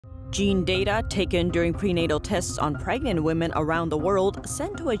Gene data taken during prenatal tests on pregnant women around the world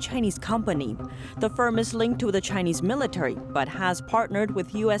sent to a Chinese company. The firm is linked to the Chinese military, but has partnered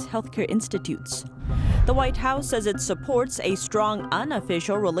with U.S. healthcare institutes. The White House says it supports a strong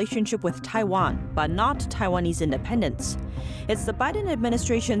unofficial relationship with Taiwan, but not Taiwanese independence. It's the Biden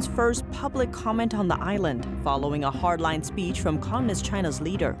administration's first public comment on the island, following a hardline speech from Communist China's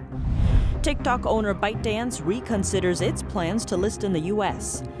leader. TikTok owner ByteDance reconsiders its plans to list in the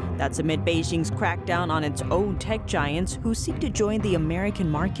U.S. That's amid Beijing's crackdown on its own tech giants who seek to join the American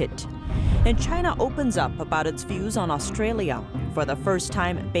market. And China opens up about its views on Australia. For the first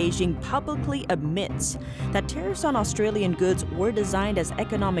time, Beijing publicly admits that tariffs on Australian goods were designed as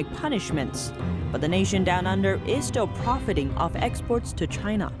economic punishments. But the nation down under is still profiting off exports to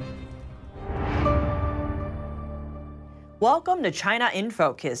China. Welcome to China in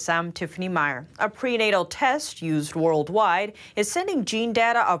Focus. I'm Tiffany Meyer. A prenatal test used worldwide is sending gene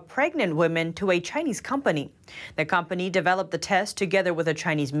data of pregnant women to a Chinese company. The company developed the test together with the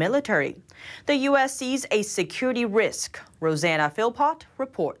Chinese military. The U.S. sees a security risk. Rosanna Philpott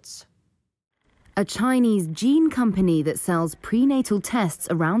reports. A Chinese gene company that sells prenatal tests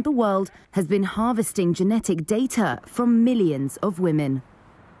around the world has been harvesting genetic data from millions of women.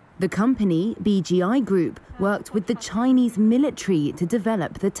 The company, BGI Group, worked with the Chinese military to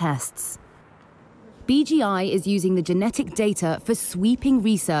develop the tests. BGI is using the genetic data for sweeping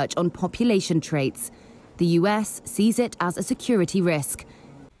research on population traits. The US sees it as a security risk.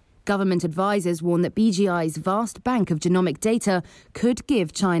 Government advisors warn that BGI's vast bank of genomic data could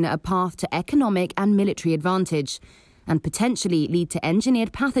give China a path to economic and military advantage, and potentially lead to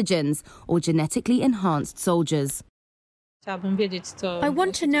engineered pathogens or genetically enhanced soldiers. I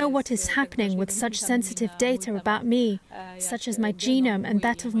want to know what is happening with such sensitive data about me, such as my genome and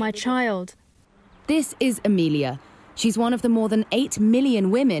that of my child. This is Amelia. She's one of the more than 8 million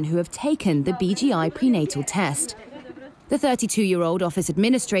women who have taken the BGI prenatal test. The 32-year-old office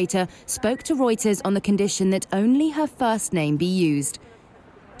administrator spoke to Reuters on the condition that only her first name be used.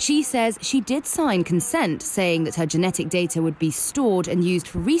 She says she did sign consent, saying that her genetic data would be stored and used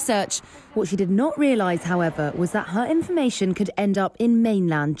for research. What she did not realize, however, was that her information could end up in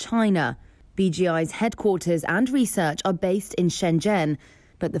mainland China. BGI's headquarters and research are based in Shenzhen,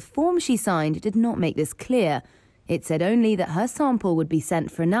 but the form she signed did not make this clear. It said only that her sample would be sent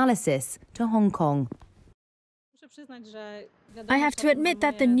for analysis to Hong Kong. I have to admit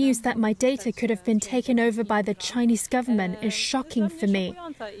that the news that my data could have been taken over by the Chinese government is shocking for me.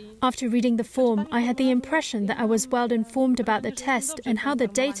 After reading the form, I had the impression that I was well informed about the test and how the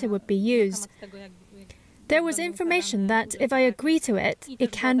data would be used. There was information that, if I agree to it,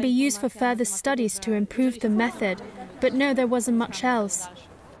 it can be used for further studies to improve the method, but no, there wasn't much else.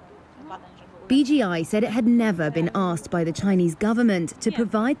 BGI said it had never been asked by the Chinese government to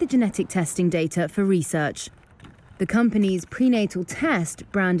provide the genetic testing data for research. The company's prenatal test,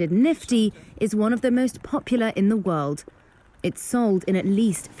 branded Nifty, is one of the most popular in the world. It's sold in at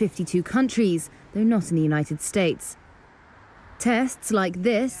least 52 countries, though not in the United States. Tests like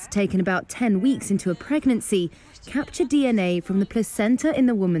this, taken about 10 weeks into a pregnancy, capture DNA from the placenta in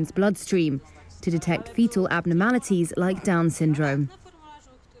the woman's bloodstream to detect fetal abnormalities like Down syndrome.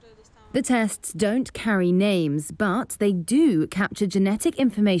 The tests don't carry names, but they do capture genetic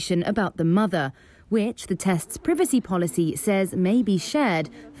information about the mother, which the test's privacy policy says may be shared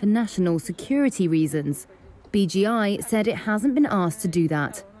for national security reasons. BGI said it hasn't been asked to do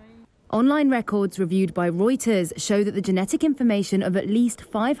that. Online records reviewed by Reuters show that the genetic information of at least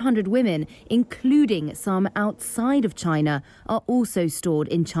 500 women, including some outside of China, are also stored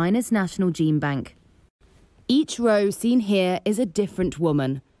in China's National Gene Bank. Each row seen here is a different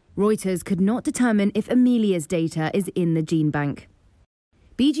woman. Reuters could not determine if Amelia's data is in the gene bank.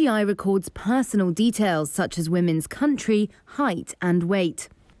 BGI records personal details such as women's country, height and weight.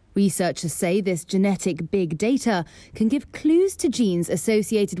 Researchers say this genetic big data can give clues to genes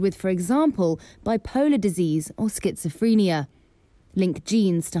associated with, for example, bipolar disease or schizophrenia, link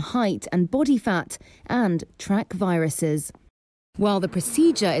genes to height and body fat, and track viruses. While the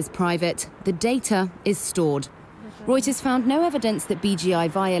procedure is private, the data is stored. Reuters found no evidence that BGI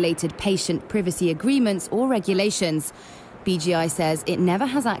violated patient privacy agreements or regulations. BGI says it never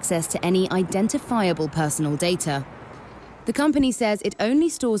has access to any identifiable personal data. The company says it only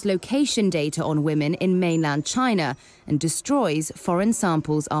stores location data on women in mainland China and destroys foreign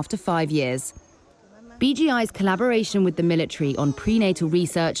samples after 5 years. BGI's collaboration with the military on prenatal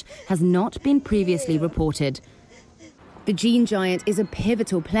research has not been previously reported. The gene giant is a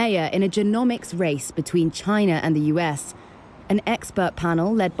pivotal player in a genomics race between China and the US. An expert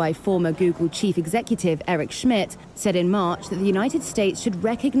panel led by former Google chief executive Eric Schmidt said in March that the United States should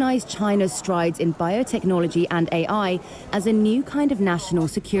recognize China's strides in biotechnology and AI as a new kind of national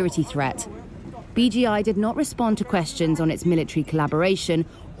security threat. BGI did not respond to questions on its military collaboration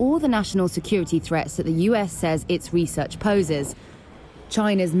or the national security threats that the US says its research poses.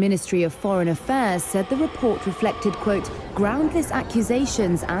 China's Ministry of Foreign Affairs said the report reflected, quote, groundless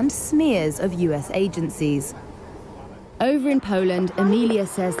accusations and smears of US agencies. Over in Poland, Emilia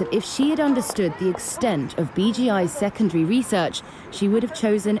says that if she had understood the extent of BGI's secondary research, she would have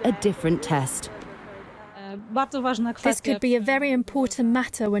chosen a different test. This could be a very important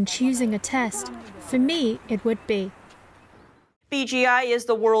matter when choosing a test. For me, it would be. BGI is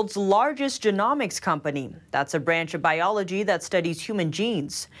the world's largest genomics company. That's a branch of biology that studies human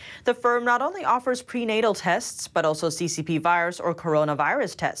genes. The firm not only offers prenatal tests, but also CCP virus or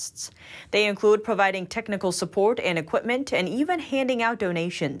coronavirus tests. They include providing technical support and equipment and even handing out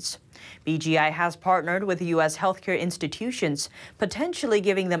donations. BGI has partnered with U.S. healthcare institutions, potentially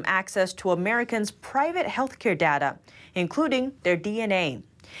giving them access to Americans' private healthcare data, including their DNA.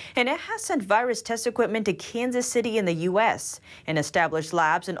 And it has sent virus test equipment to Kansas City in the U.S. and established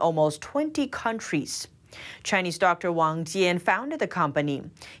labs in almost 20 countries. Chinese Dr. Wang Jian founded the company.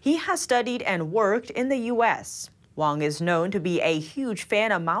 He has studied and worked in the U.S. Wang is known to be a huge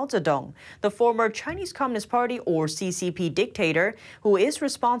fan of Mao Zedong, the former Chinese Communist Party or CCP dictator who is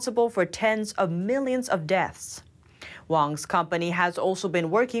responsible for tens of millions of deaths. Wang's company has also been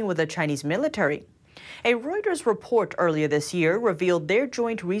working with the Chinese military. A Reuters report earlier this year revealed their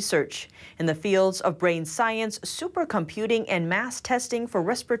joint research in the fields of brain science, supercomputing, and mass testing for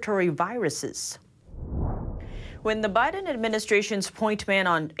respiratory viruses. When the Biden administration's point man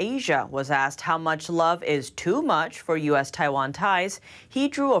on Asia was asked how much love is too much for U.S.-Taiwan ties, he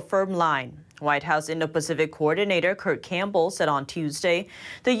drew a firm line. White House Indo-Pacific Coordinator Kurt Campbell said on Tuesday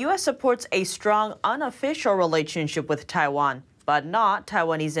the U.S. supports a strong unofficial relationship with Taiwan, but not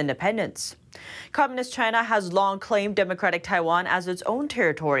Taiwanese independence. Communist China has long claimed Democratic Taiwan as its own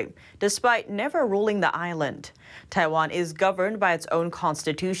territory, despite never ruling the island. Taiwan is governed by its own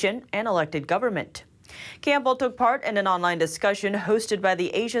constitution and elected government. Campbell took part in an online discussion hosted by the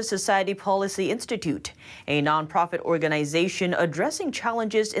Asia Society Policy Institute, a nonprofit organization addressing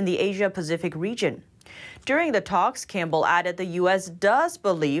challenges in the Asia-Pacific region. During the talks, Campbell added the U.S. does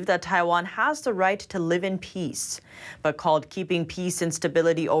believe that Taiwan has the right to live in peace, but called keeping peace and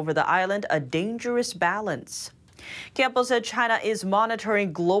stability over the island a dangerous balance. Campbell said China is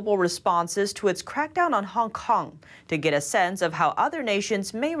monitoring global responses to its crackdown on Hong Kong to get a sense of how other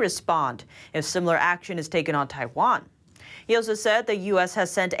nations may respond if similar action is taken on Taiwan. He also said the U.S.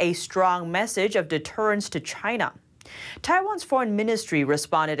 has sent a strong message of deterrence to China. Taiwan's foreign ministry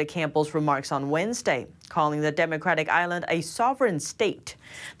responded to Campbell's remarks on Wednesday, calling the democratic island a sovereign state.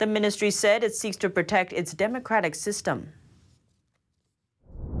 The ministry said it seeks to protect its democratic system.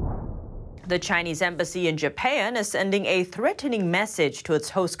 The Chinese embassy in Japan is sending a threatening message to its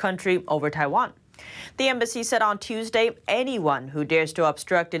host country over Taiwan. The embassy said on Tuesday anyone who dares to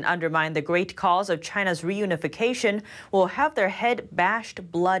obstruct and undermine the great cause of China's reunification will have their head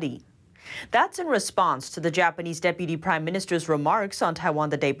bashed bloody. That's in response to the Japanese Deputy Prime Minister's remarks on Taiwan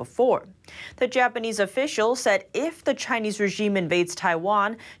the day before. The Japanese official said if the Chinese regime invades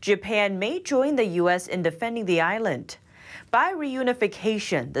Taiwan, Japan may join the U.S. in defending the island. By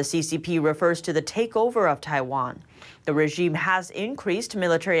reunification, the CCP refers to the takeover of Taiwan. The regime has increased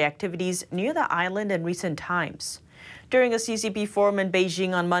military activities near the island in recent times. During a CCP forum in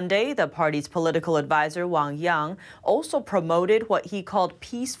Beijing on Monday, the party's political advisor Wang Yang also promoted what he called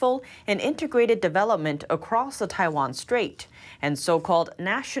peaceful and integrated development across the Taiwan Strait and so-called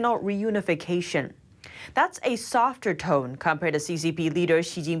national reunification. That's a softer tone compared to CCP leader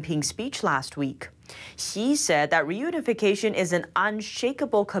Xi Jinping's speech last week. Xi said that reunification is an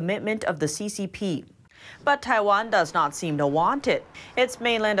unshakable commitment of the CCP. But Taiwan does not seem to want it. Its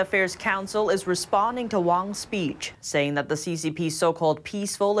Mainland Affairs Council is responding to Wang's speech, saying that the CCP's so-called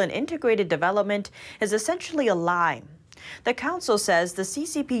peaceful and integrated development is essentially a lie. The council says the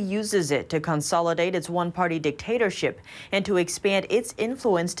CCP uses it to consolidate its one-party dictatorship and to expand its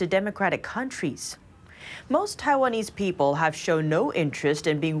influence to democratic countries. Most Taiwanese people have shown no interest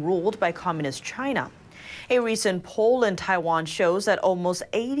in being ruled by Communist China. A recent poll in Taiwan shows that almost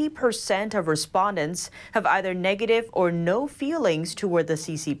 80% of respondents have either negative or no feelings toward the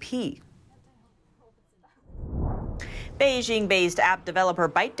CCP. Beijing-based app developer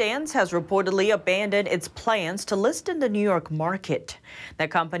ByteDance has reportedly abandoned its plans to list in the New York market. The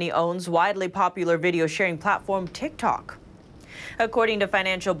company owns widely popular video sharing platform TikTok. According to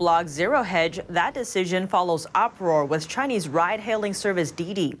financial blog Zero Hedge, that decision follows uproar with Chinese ride-hailing service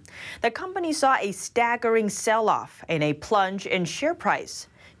Didi. The company saw a staggering sell-off and a plunge in share price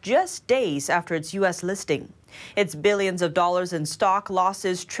just days after its U.S. listing. It's billions of dollars in stock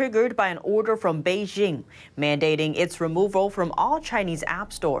losses triggered by an order from Beijing, mandating its removal from all Chinese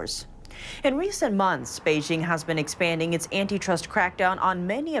app stores. In recent months, Beijing has been expanding its antitrust crackdown on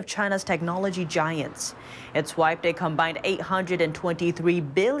many of China's technology giants. It's wiped a combined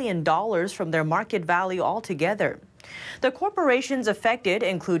 $823 billion from their market value altogether. The corporations affected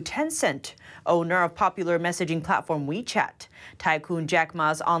include Tencent, owner of popular messaging platform WeChat, tycoon Jack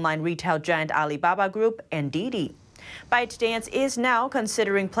Ma's online retail giant Alibaba Group, and Didi. ByteDance is now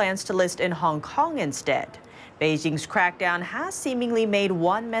considering plans to list in Hong Kong instead. Beijing's crackdown has seemingly made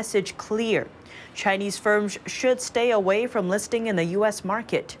one message clear. Chinese firms should stay away from listing in the U.S.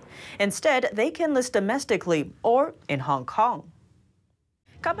 market. Instead, they can list domestically or in Hong Kong.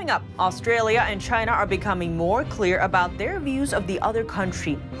 Coming up, Australia and China are becoming more clear about their views of the other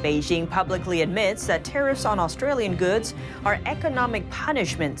country. Beijing publicly admits that tariffs on Australian goods are economic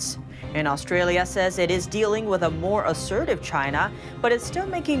punishments. And Australia says it is dealing with a more assertive China, but it's still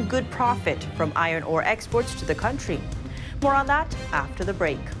making good profit from iron ore exports to the country. More on that after the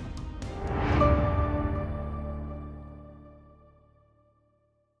break.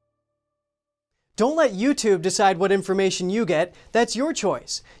 Don't let YouTube decide what information you get. That's your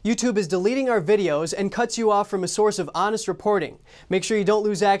choice. YouTube is deleting our videos and cuts you off from a source of honest reporting. Make sure you don't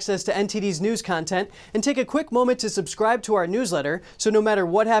lose access to NTD's news content, and take a quick moment to subscribe to our newsletter so no matter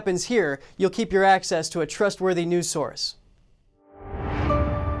what happens here, you'll keep your access to a trustworthy news source.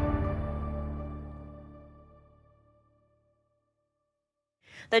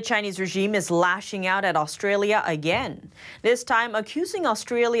 The Chinese regime is lashing out at Australia again, this time accusing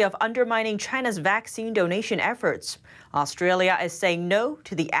Australia of undermining China's vaccine donation efforts. Australia is saying no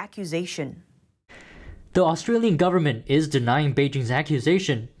to the accusation. The Australian government is denying Beijing's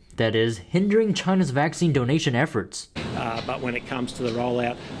accusation, that is, hindering China's vaccine donation efforts. But when it comes to the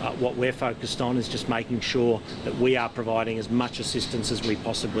rollout, what we're focused on is just making sure that we are providing as much assistance as we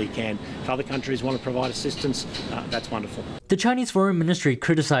possibly can. If other countries want to provide assistance, that's wonderful. The Chinese Foreign Ministry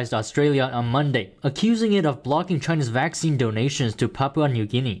criticized Australia on Monday, accusing it of blocking China's vaccine donations to Papua New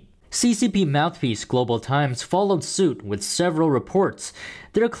Guinea. CCP mouthpiece Global Times followed suit with several reports.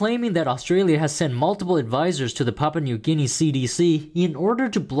 They're claiming that Australia has sent multiple advisors to the Papua New Guinea CDC in order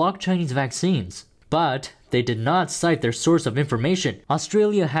to block Chinese vaccines. But they did not cite their source of information.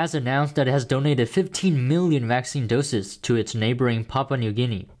 Australia has announced that it has donated 15 million vaccine doses to its neighboring Papua New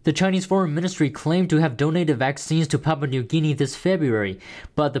Guinea. The Chinese Foreign Ministry claimed to have donated vaccines to Papua New Guinea this February,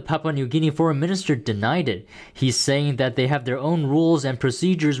 but the Papua New Guinea Foreign Minister denied it. He's saying that they have their own rules and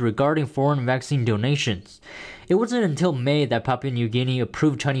procedures regarding foreign vaccine donations. It wasn't until May that Papua New Guinea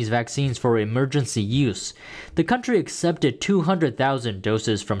approved Chinese vaccines for emergency use. The country accepted 200,000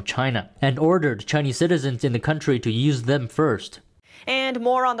 doses from China and ordered Chinese citizens in the country to use them first. And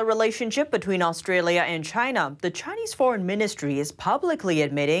more on the relationship between Australia and China. The Chinese Foreign Ministry is publicly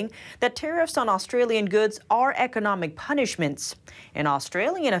admitting that tariffs on Australian goods are economic punishments. And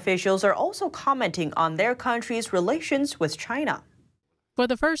Australian officials are also commenting on their country's relations with China. For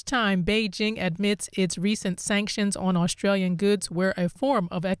the first time, Beijing admits its recent sanctions on Australian goods were a form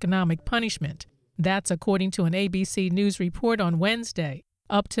of economic punishment. That's according to an ABC News report on Wednesday.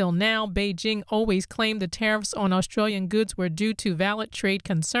 Up till now, Beijing always claimed the tariffs on Australian goods were due to valid trade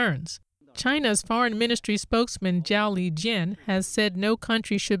concerns. China's Foreign Ministry spokesman Zhao Lijian has said no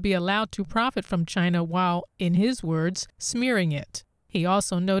country should be allowed to profit from China while, in his words, smearing it. He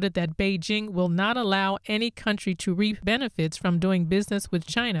also noted that Beijing will not allow any country to reap benefits from doing business with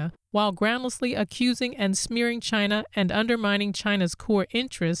China, while groundlessly accusing and smearing China and undermining China's core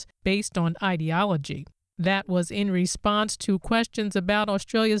interests based on ideology. That was in response to questions about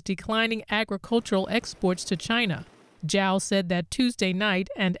Australia's declining agricultural exports to China. Zhao said that Tuesday night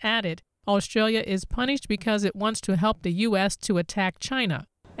and added, Australia is punished because it wants to help the U.S. to attack China.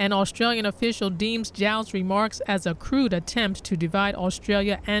 An Australian official deems Zhao's remarks as a crude attempt to divide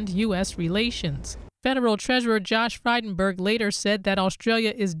Australia and U.S. relations. Federal Treasurer Josh Frydenberg later said that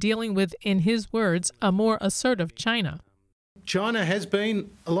Australia is dealing with, in his words, a more assertive China. China has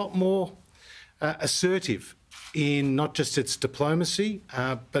been a lot more assertive in not just its diplomacy,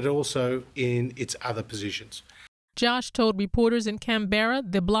 but also in its other positions. Josh told reporters in Canberra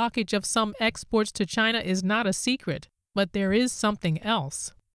the blockage of some exports to China is not a secret, but there is something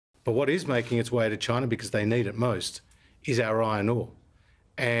else. But what is making its way to China, because they need it most, is our iron ore.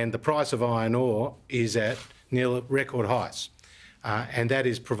 And the price of iron ore is at near record highs. and that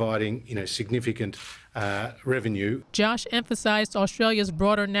is providing significant revenue. Josh emphasized Australia's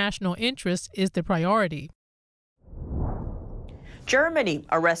broader national interest is the priority. Germany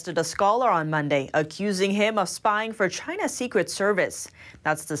arrested a scholar on Monday, accusing him of spying for China's Secret Service.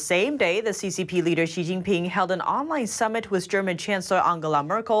 That's the same day the CCP leader Xi Jinping held an online summit with German Chancellor Angela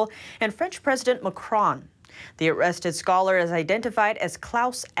Merkel and French President Macron. The arrested scholar is identified as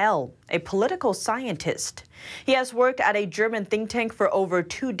Klaus L., a political scientist. He has worked at a German think tank for over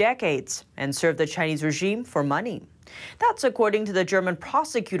 2 decades and served the Chinese regime for money. That's according to the German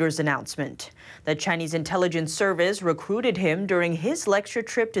prosecutor's announcement. The Chinese intelligence service recruited him during his lecture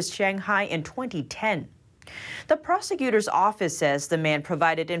trip to Shanghai in 2010. The prosecutor's office says the man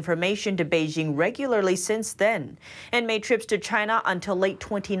provided information to Beijing regularly since then and made trips to China until late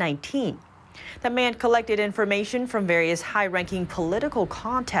 2019. The man collected information from various high-ranking political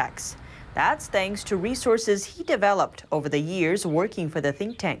contacts. That's thanks to resources he developed over the years working for the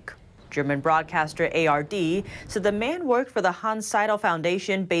think tank. German broadcaster ARD said the man worked for the Hans Seidel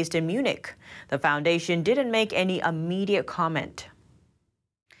Foundation based in Munich. The foundation didn't make any immediate comment.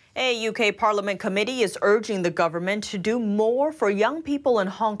 A UK Parliament committee is urging the government to do more for young people in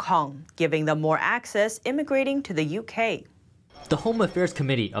Hong Kong, giving them more access immigrating to the UK. The Home Affairs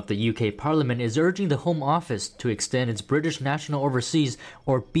Committee of the UK Parliament is urging the Home Office to extend its British National Overseas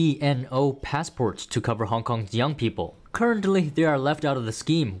or BNO passports to cover Hong Kong's young people. Currently, they are left out of the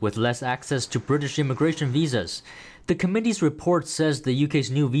scheme with less access to British immigration visas. The committee's report says the UK's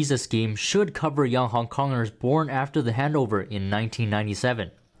new visa scheme should cover young Hong Kongers born after the handover in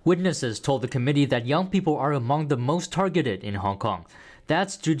 1997. Witnesses told the committee that young people are among the most targeted in Hong Kong.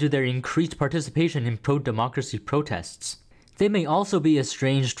 That's due to their increased participation in pro-democracy protests. They may also be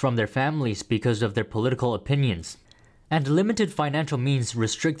estranged from their families because of their political opinions. And limited financial means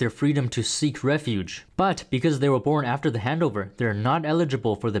restrict their freedom to seek refuge. But because they were born after the handover, they're not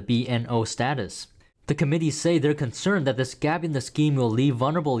eligible for the BNO status. The committee say they're concerned that this gap in the scheme will leave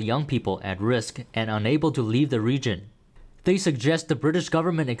vulnerable young people at risk and unable to leave the region. They suggest the British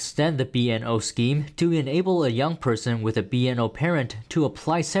government extend the BNO scheme to enable a young person with a BNO parent to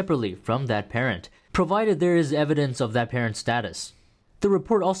apply separately from that parent, provided there is evidence of that parent's status. The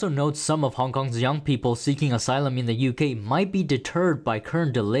report also notes some of Hong Kong's young people seeking asylum in the UK might be deterred by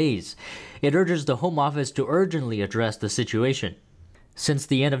current delays. It urges the Home Office to urgently address the situation. Since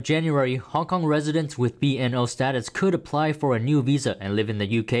the end of January, Hong Kong residents with BNO status could apply for a new visa and live in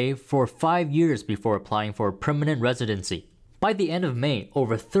the UK for 5 years before applying for permanent residency. By the end of May,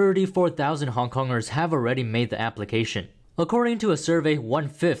 over 34,000 Hong Kongers have already made the application. According to a survey,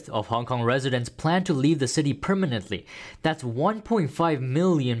 1/5 of Hong Kong residents plan to leave the city permanently. That's 1.5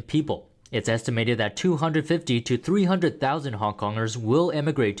 million people. It's estimated that 250 to 300,000 Hong Kongers will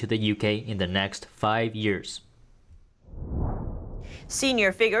emigrate to the UK in the next 5 years.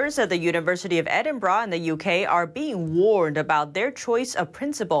 Senior figures at the University of Edinburgh in the UK are being warned about their choice of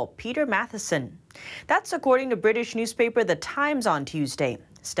principal, Peter Matheson. That's according to British newspaper The Times on Tuesday.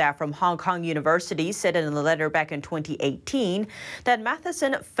 Staff from Hong Kong University said in a letter back in 2018 that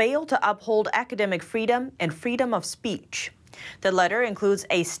Matheson failed to uphold academic freedom and freedom of speech. The letter includes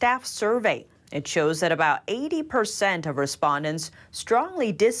a staff survey. It shows that about 80% of respondents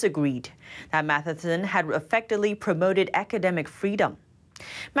strongly disagreed that Matheson had effectively promoted academic freedom.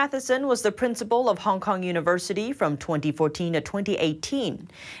 Matheson was the principal of Hong Kong University from 2014 to 2018.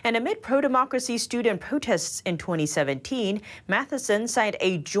 And amid pro-democracy student protests in 2017, Matheson signed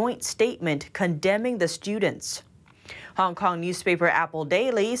a joint statement condemning the students. Hong Kong newspaper Apple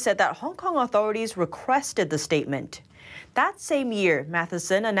Daily said that Hong Kong authorities requested the statement. That same year,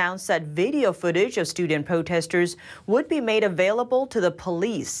 Matheson announced that video footage of student protesters would be made available to the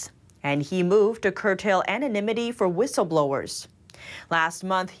police, and he moved to curtail anonymity for whistleblowers. Last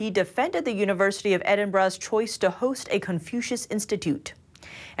month, he defended the University of Edinburgh's choice to host a Confucius Institute.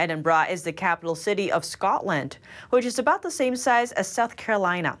 Edinburgh is the capital city of Scotland, which is about the same size as South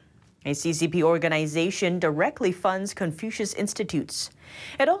Carolina. A CCP organization directly funds Confucius Institutes.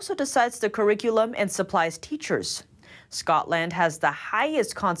 It also decides the curriculum and supplies teachers. Scotland has the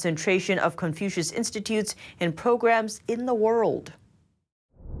highest concentration of Confucius Institutes and programs in the world.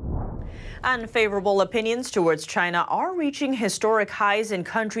 Unfavorable opinions towards China are reaching historic highs in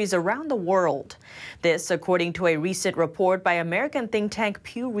countries around the world. This, according to a recent report by American think tank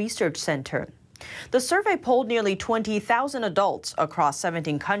Pew Research Center. The survey polled nearly 20,000 adults across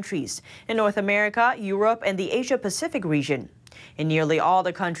 17 countries in North America, Europe, and the Asia-Pacific region. In nearly all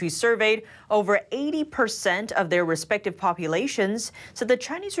the countries surveyed, over 80% of their respective populations said the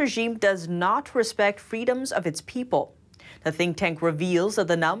Chinese regime does not respect freedoms of its people. The think tank reveals that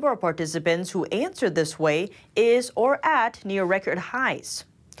the number of participants who answered this way is or at near record highs.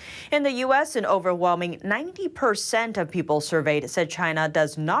 In the U.S., an overwhelming 90% of people surveyed said China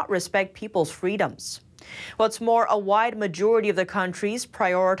does not respect people's freedoms. What's more, a wide majority of the countries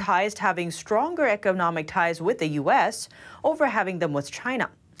prioritized having stronger economic ties with the U.S. over having them with China.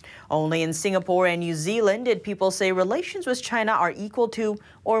 Only in Singapore and New Zealand did people say relations with China are equal to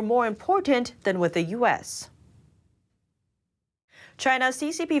or more important than with the U.S. China's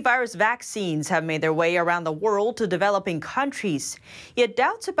CCP virus vaccines have made their way around the world to developing countries. Yet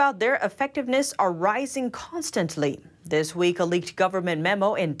doubts about their effectiveness are rising constantly. This week, a leaked government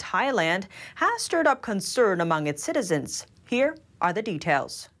memo in Thailand has stirred up concern among its citizens. Here are the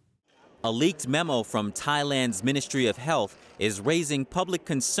details. A leaked memo from Thailand's Ministry of Health is raising public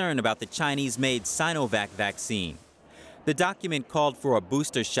concern about the Chinese-made Sinovac vaccine. The document called for a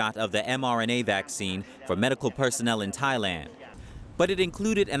booster shot of the mRNA vaccine for medical personnel in Thailand. But it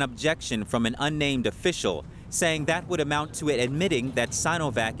included an objection from an unnamed official, saying that would amount to it admitting that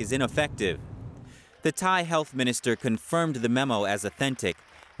Sinovac is ineffective. The Thai health minister confirmed the memo as authentic,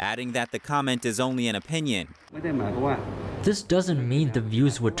 adding that the comment is only an opinion. This doesn't mean the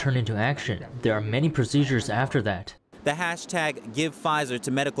views would turn into action. There are many procedures after that. The hashtag Give Pfizer to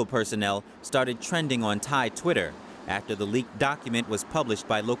Medical Personnel started trending on Thai Twitter after the leaked document was published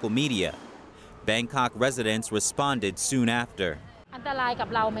by local media. Bangkok residents responded soon after.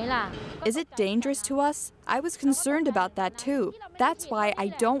 Is it dangerous to us? I was concerned about that too. That's why I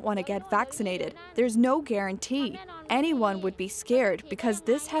don't want to get vaccinated. There's no guarantee. Anyone would be scared because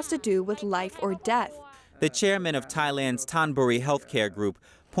this has to do with life or death. The chairman of Thailand's Thonburi Healthcare Group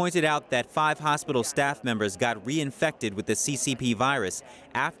pointed out that 5 hospital staff members got reinfected with the CCP virus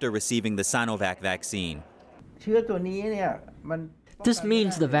after receiving the Sinovac vaccine. This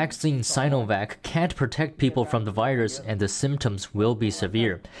means the vaccine Sinovac can't protect people from the virus and the symptoms will be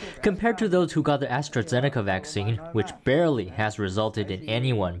severe, compared to those who got the AstraZeneca vaccine, which barely has resulted in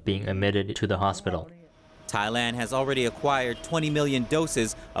anyone being admitted to the hospital. Thailand has already acquired 20 million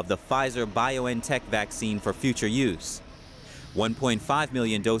doses of the Pfizer-BioNTech vaccine for future use. 1.5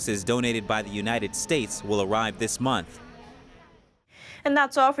 million doses donated by the United States will arrive this month. And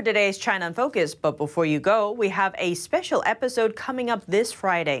that's all for today's China in Focus. But before you go, we have a special episode coming up this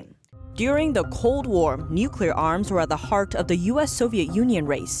Friday. During the Cold War, nuclear arms were at the heart of the U.S.-Soviet Union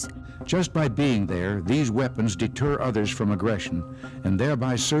race. Just by being there, these weapons deter others from aggression and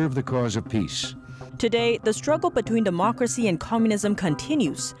thereby serve the cause of peace. Today, the struggle between democracy and communism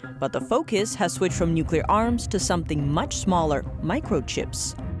continues, but the focus has switched from nuclear arms to something much smaller,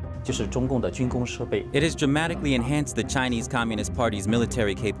 microchips. It has dramatically enhanced the Chinese Communist Party's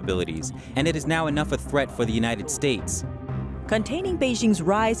military capabilities, and it is now enough a threat for the United States. Containing Beijing's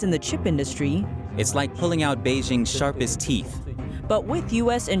rise in the chip industry, it's like pulling out Beijing's sharpest teeth. But with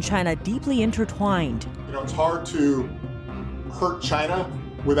U.S. and China deeply intertwined. It's hard to hurt China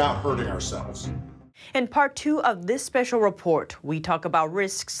without hurting ourselves. In part 2 of this special report, we talk about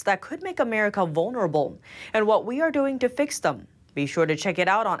risks that could make America vulnerable and what we are doing to fix them. Be sure to check it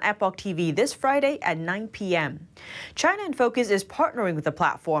out on Epoch TV this Friday at 9 p.m. China in Focus is partnering with the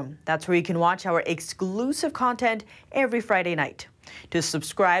platform. That's where you can watch our exclusive content every Friday night. To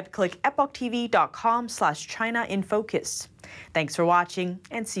subscribe, click epochtv.com/China in Focus. Thanks for watching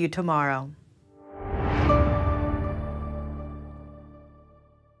and see you tomorrow.